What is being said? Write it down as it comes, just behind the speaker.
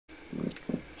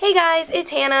Hey guys,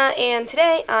 it's Hannah, and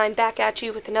today I'm back at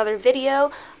you with another video.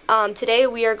 Today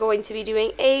we are going to be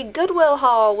doing a Goodwill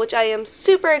haul, which I am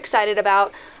super excited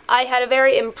about. I had a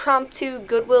very impromptu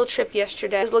Goodwill trip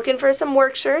yesterday. I was looking for some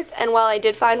work shirts, and while I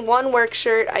did find one work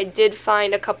shirt, I did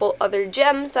find a couple other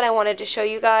gems that I wanted to show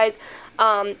you guys.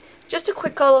 Just a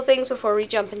quick couple of things before we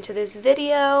jump into this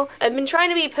video. I've been trying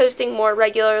to be posting more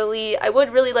regularly. I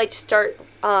would really like to start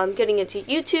getting into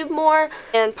YouTube more,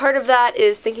 and part of that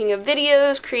is thinking of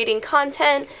videos, creating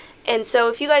content. And so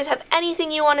if you guys have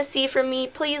anything you want to see from me,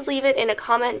 please leave it in a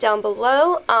comment down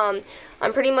below.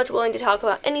 I'm pretty much willing to talk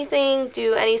about anything,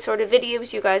 do any sort of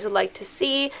videos you guys would like to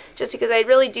see, just because I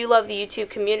really do love the YouTube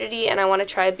community and I want to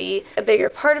try to be a bigger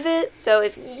part of it. So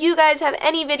if you guys have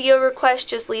any video requests,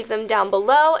 just leave them down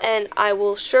below and I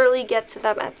will surely get to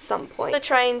them at some point. I'm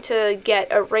trying to get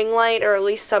a ring light or at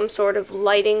least some sort of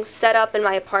lighting set up in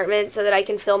my apartment so that I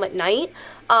can film at night.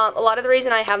 A lot of the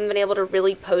reason I haven't been able to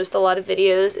really post a lot of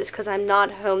videos is because I'm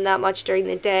not home that much during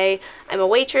the day. I'm a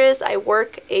waitress. I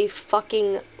work a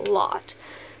fucking lot.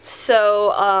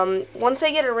 So once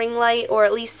I get a ring light or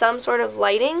at least some sort of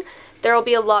lighting, there will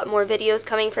be a lot more videos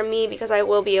coming from me because I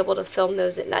will be able to film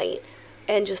those at night.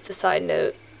 And just a side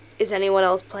note, is anyone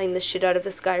else playing the shit out of the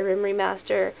Skyrim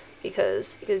remaster?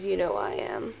 Because you know I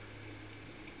am.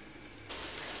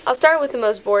 I'll start with the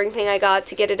most boring thing I got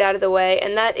to get it out of the way,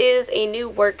 and that is a new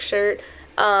work shirt.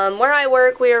 Where I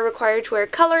work, we are required to wear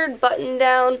colored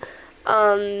button-down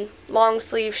long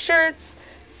sleeve shirts,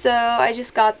 so I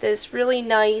just got this really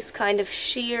nice kind of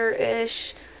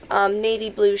sheer-ish navy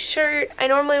blue shirt. I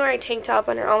normally wear a tank top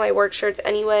under all my work shirts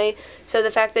anyway, so the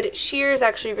fact that it's sheer is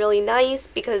actually really nice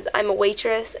because I'm a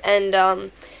waitress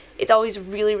and it's always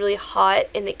really, really hot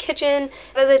in the kitchen.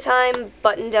 A lot of the time,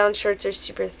 button-down shirts are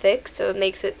super thick, so it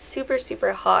makes it super,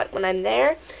 super hot when I'm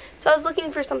there. So I was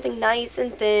looking for something nice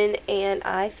and thin, and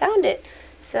I found it.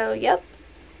 So, yep.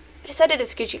 I decided to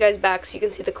scoot you guys back so you can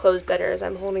see the clothes better as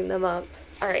I'm holding them up.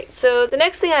 Alright, so the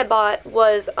next thing I bought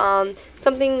was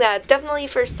something that's definitely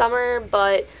for summer,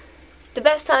 but the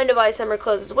best time to buy summer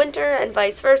clothes is winter and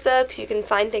vice versa, because you can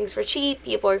find things for cheap.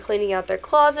 People are cleaning out their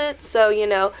closets, so, you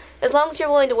know, as long as you're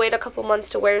willing to wait a couple months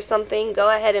to wear something, go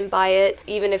ahead and buy it,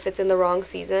 even if it's in the wrong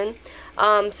season.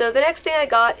 So the next thing I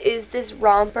got is this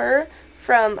romper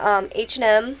from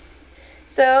H&M.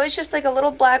 So it's just like a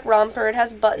little black romper. It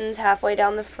has buttons halfway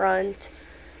down the front.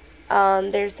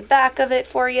 There's the back of it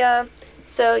for you.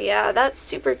 So yeah, that's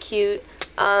super cute.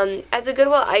 At the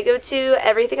Goodwill I go to,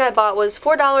 everything I bought was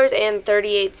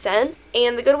 $4.38,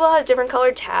 and the Goodwill has different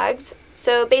colored tags,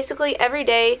 so basically every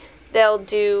day they'll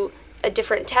do a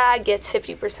different tag, gets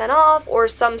 50% off, or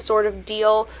some sort of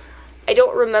deal. I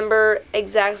don't remember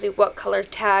exactly what color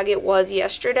tag it was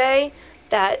yesterday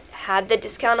that had the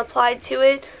discount applied to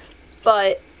it,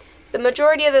 but the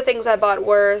majority of the things I bought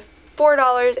were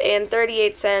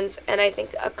 $4.38, and I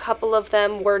think a couple of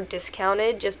them were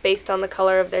discounted just based on the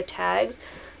color of their tags.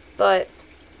 But,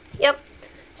 yep,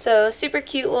 so super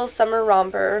cute little summer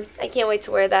romper. I can't wait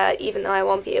to wear that, even though I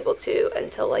won't be able to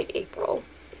until like April.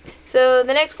 So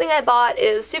the next thing I bought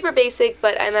is super basic,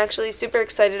 but I'm actually super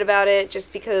excited about it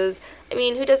just because, I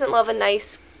mean, who doesn't love a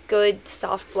nice, good,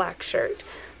 soft black shirt?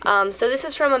 So this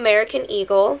is from American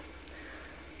Eagle.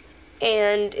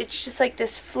 And it's just like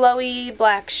this flowy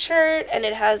black shirt, and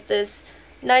it has this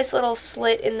nice little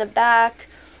slit in the back.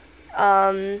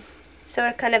 So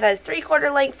it kind of has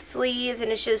 3/4 length sleeves,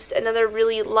 and it's just another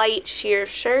really light sheer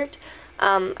shirt.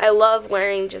 I love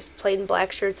wearing just plain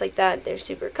black shirts like that. They're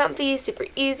super comfy, super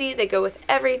easy, they go with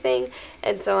everything,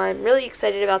 and so I'm really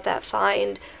excited about that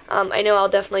find. I know I'll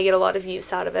definitely get a lot of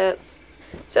use out of it.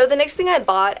 So the next thing I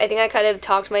bought, I think I kind of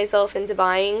talked myself into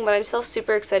buying, but I'm still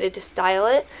super excited to style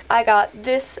it. I got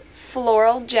this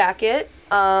floral jacket.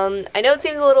 I know it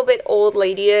seems a little bit old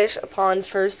lady-ish upon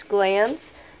first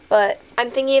glance, but I'm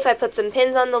thinking if I put some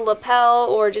pins on the lapel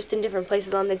or just in different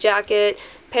places on the jacket,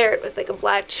 pair it with like a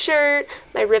black shirt,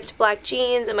 my ripped black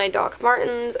jeans, and my Doc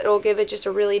Martens, it'll give it just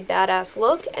a really badass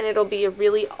look, and it'll be a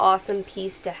really awesome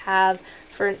piece to have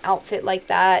for an outfit like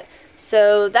that.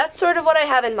 So that's sort of what I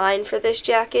have in mind for this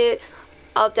jacket.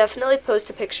 I'll definitely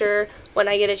post a picture when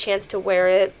I get a chance to wear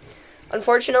it.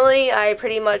 Unfortunately, I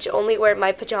pretty much only wear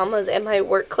my pajamas and my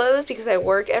work clothes because I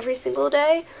work every single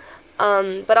day.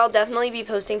 But I'll definitely be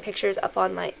posting pictures up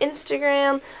on my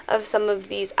Instagram of some of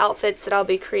these outfits that I'll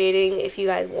be creating if you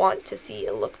guys want to see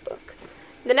a lookbook.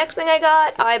 The next thing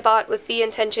I bought with the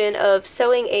intention of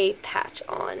sewing a patch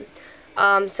on.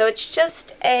 So it's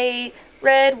just a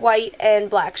red, white,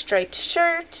 and black striped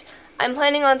shirt. I'm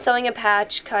planning on sewing a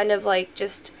patch kind of like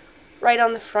just right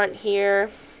on the front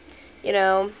here. You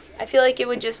know, I feel like it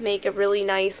would just make a really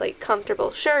nice, like, comfortable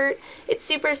shirt. It's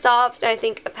super soft, and I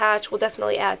think a patch will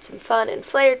definitely add some fun and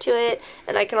flair to it,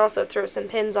 and I can also throw some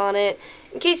pins on it.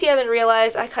 In case you haven't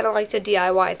realized, I kind of like to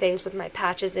DIY things with my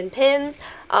patches and pins,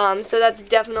 so that's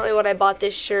definitely what I bought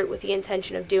this shirt with the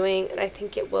intention of doing, and I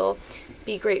think it will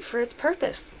be great for its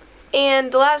purpose.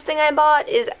 And the last thing I bought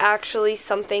is actually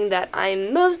something that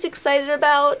I'm most excited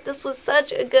about. This was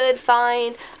such a good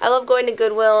find. I love going to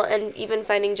Goodwill and even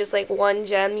finding just like one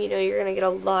gem, you know, you're going to get a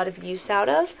lot of use out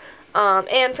of.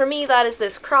 And for me, that is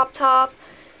this crop top.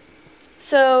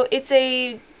 So it's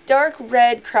a dark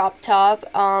red crop top.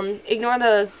 Ignore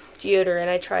the deodorant,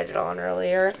 I tried it on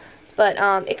earlier. But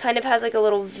it kind of has like a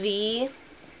little V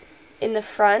in the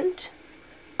front.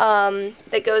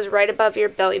 That goes right above your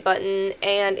belly button,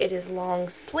 and it is long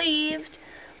sleeved.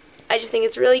 I just think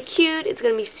it's really cute. It's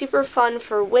going to be super fun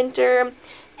for winter,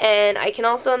 and I can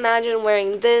also imagine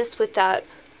wearing this with that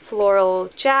floral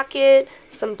jacket,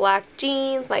 some black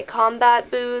jeans, my combat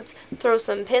boots, throw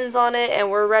some pins on it, and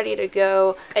we're ready to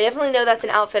go. I definitely know that's an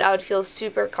outfit I would feel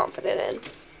super confident in.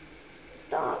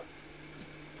 Stop.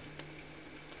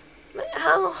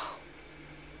 Ow.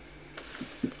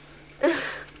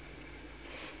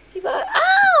 But,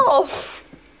 ow!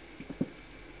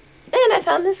 And I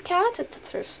found this cat at the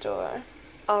thrift store.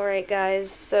 Alright guys,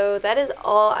 so that is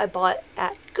all I bought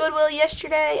at Goodwill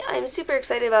yesterday. I'm super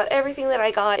excited about everything that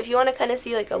I got. If you want to kind of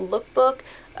see like a lookbook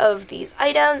of these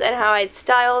items and how I'd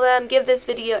style them, give this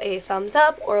video a thumbs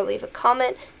up or leave a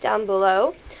comment down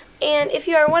below. And if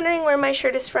you are wondering where my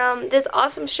shirt is from, this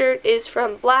awesome shirt is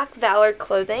from Black Valor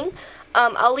Clothing.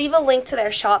 I'll leave a link to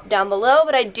their shop down below,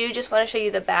 but I do just want to show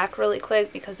you the back really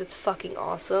quick because it's fucking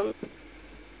awesome.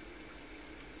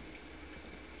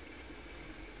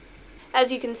 As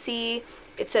you can see,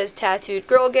 it says Tattooed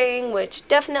Girl Gang, which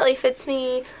definitely fits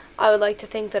me. I would like to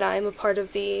think that I'm a part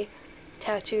of the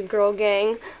Tattooed Girl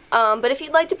Gang. But if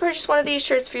you'd like to purchase one of these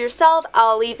shirts for yourself,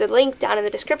 I'll leave the link down in the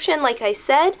description, like I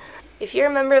said. If you're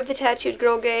a member of the Tattooed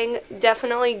Girl Gang,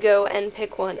 definitely go and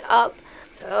pick one up.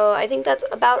 So I think that's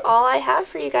about all I have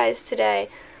for you guys today.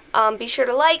 Be sure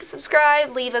to like,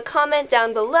 subscribe, leave a comment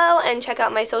down below, and check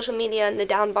out my social media in the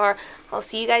down bar. I'll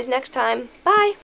see you guys next time. Bye!